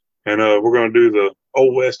 and we're going to do the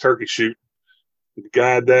Old West turkey shoot,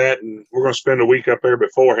 guide that, and we're going to spend a week up there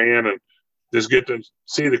beforehand and just get to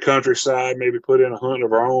see the countryside, maybe put in a hunt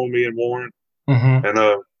of our own, me and Warren,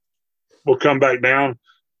 and we'll come back down.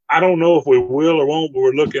 I don't know if we will or won't, but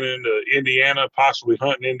we're looking into Indiana, possibly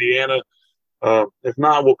hunting Indiana. If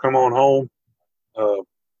not, we'll come on home.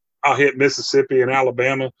 I'll hit Mississippi and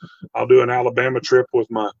Alabama. I'll do an Alabama trip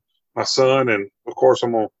with my son, and of course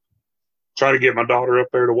I'm gonna try to get my daughter up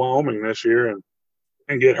there to Wyoming this year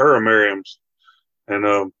and get her a Merriam's. And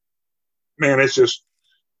man, it's just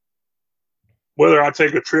whether I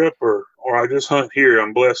take a trip or I just hunt here,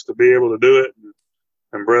 I'm blessed to be able to do it,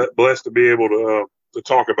 and blessed to be able to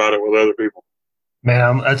talk about it with other people.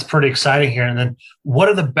 Man, that's pretty exciting here. And then what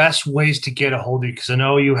are the best ways to get a hold of you? Because I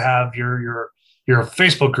know you have your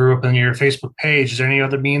Facebook group and your Facebook page. Is there any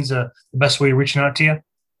other means, the best way of reaching out to you?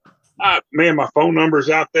 Man, my phone number's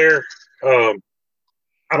out there. I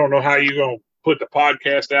don't know how you're going to put the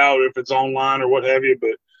podcast out, if it's online or what have you,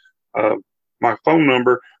 but my phone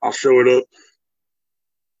number, I'll show it up.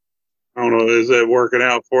 I don't know, is that working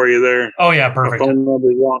out for you there? Oh, yeah, perfect. My phone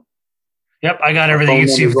number's on. Yep, I got everything. You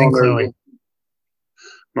can see everything clearly.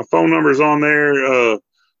 My phone number's on there.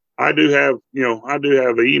 I do have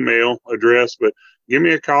an email address, but give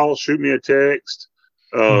me a call, shoot me a text.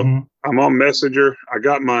 I'm on Messenger. I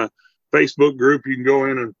got my Facebook group. You can go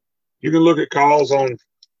in and you can look at calls on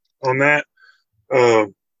that.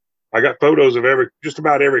 I got photos of just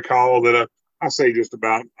about every call that I say just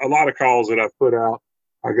about a lot of calls that I've put out.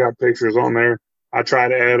 I got pictures on there. I try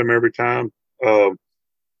to add them every time.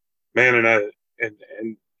 Man,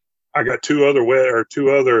 and I got two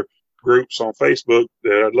other groups on Facebook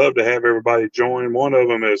that I'd love to have everybody join. One of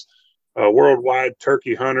them is Worldwide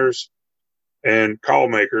Turkey Hunters and Call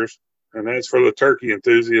Makers, and that's for the turkey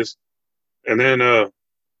enthusiasts. And then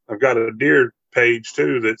I've got a deer page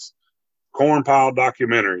too that's Corn Pile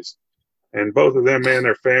Documentaries, and both of them, man,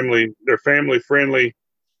 they're family friendly.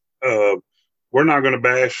 We're not going to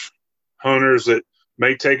bash hunters that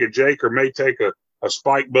may take a jake or may take a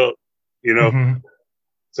spike buck. You know,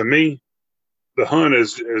 to me, the hunt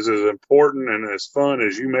is as important and as fun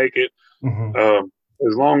as you make it.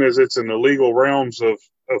 As long as it's in the legal realms of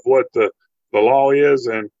what the law is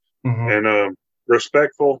and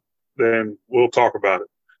respectful, then we'll talk about it.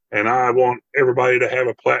 And I want everybody to have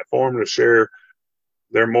a platform to share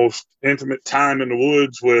their most intimate time in the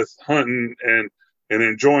woods with hunting and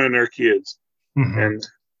enjoying their kids. And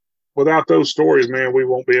without those stories, man, we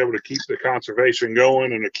won't be able to keep the conservation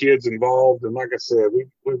going and the kids involved. And like I said, we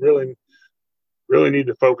really, really need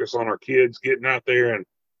to focus on our kids getting out there and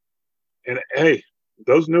hey,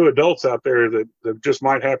 those new adults out there that just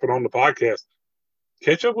might happen on the podcast,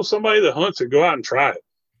 catch up with somebody that hunts and go out and try it.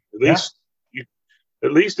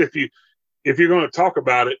 At least if you're going to talk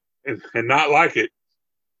about it and not like it,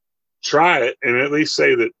 try it and at least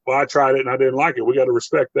say that, well, I tried it and I didn't like it. We got to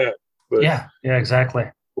respect that. But yeah, exactly.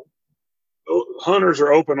 Hunters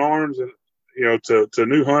are open arms, and to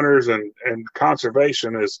new hunters, and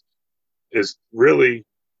conservation is really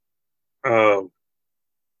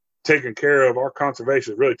taken care of. Our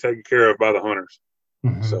conservation is really taken care of by the hunters.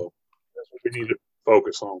 So that's what we need to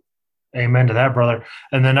focus on. Amen to that, brother.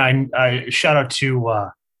 And then I shout out to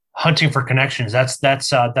Hunting for Connections.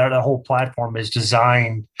 That whole platform is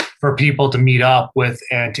designed for people to meet up with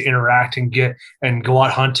and to interact and go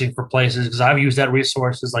out hunting for places. Because I've used that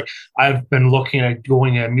resources. Like I've been looking at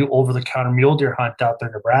going a over-the-counter mule deer hunt out there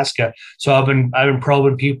in Nebraska. So I've been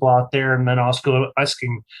probing people out there, and then also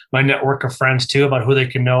asking my network of friends too about who they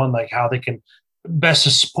can know and like how they can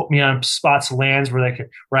best to put me on spots of lands where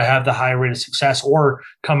I have the high rate of success, or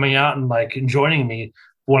coming out and like joining me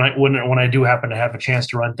when I do happen to have a chance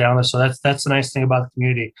to run down there. So that's the nice thing about the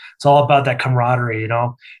community. It's all about that camaraderie,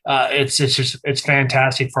 it's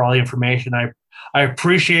fantastic for all the information. I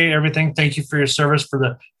appreciate everything. Thank you for your service for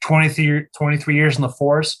the 23 years in the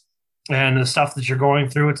force and the stuff that you're going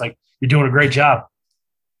through. It's like you're doing a great job.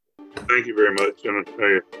 Thank you very much. And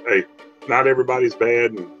hey, not everybody's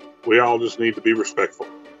bad, and we all just need to be respectful.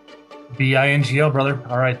 BINGO, brother.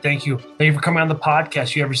 All right. Thank you. Thank you for coming on the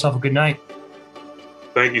podcast. You have yourself a good night.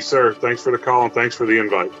 Thank you, sir. Thanks for the call, and thanks for the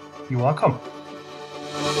invite. You're welcome.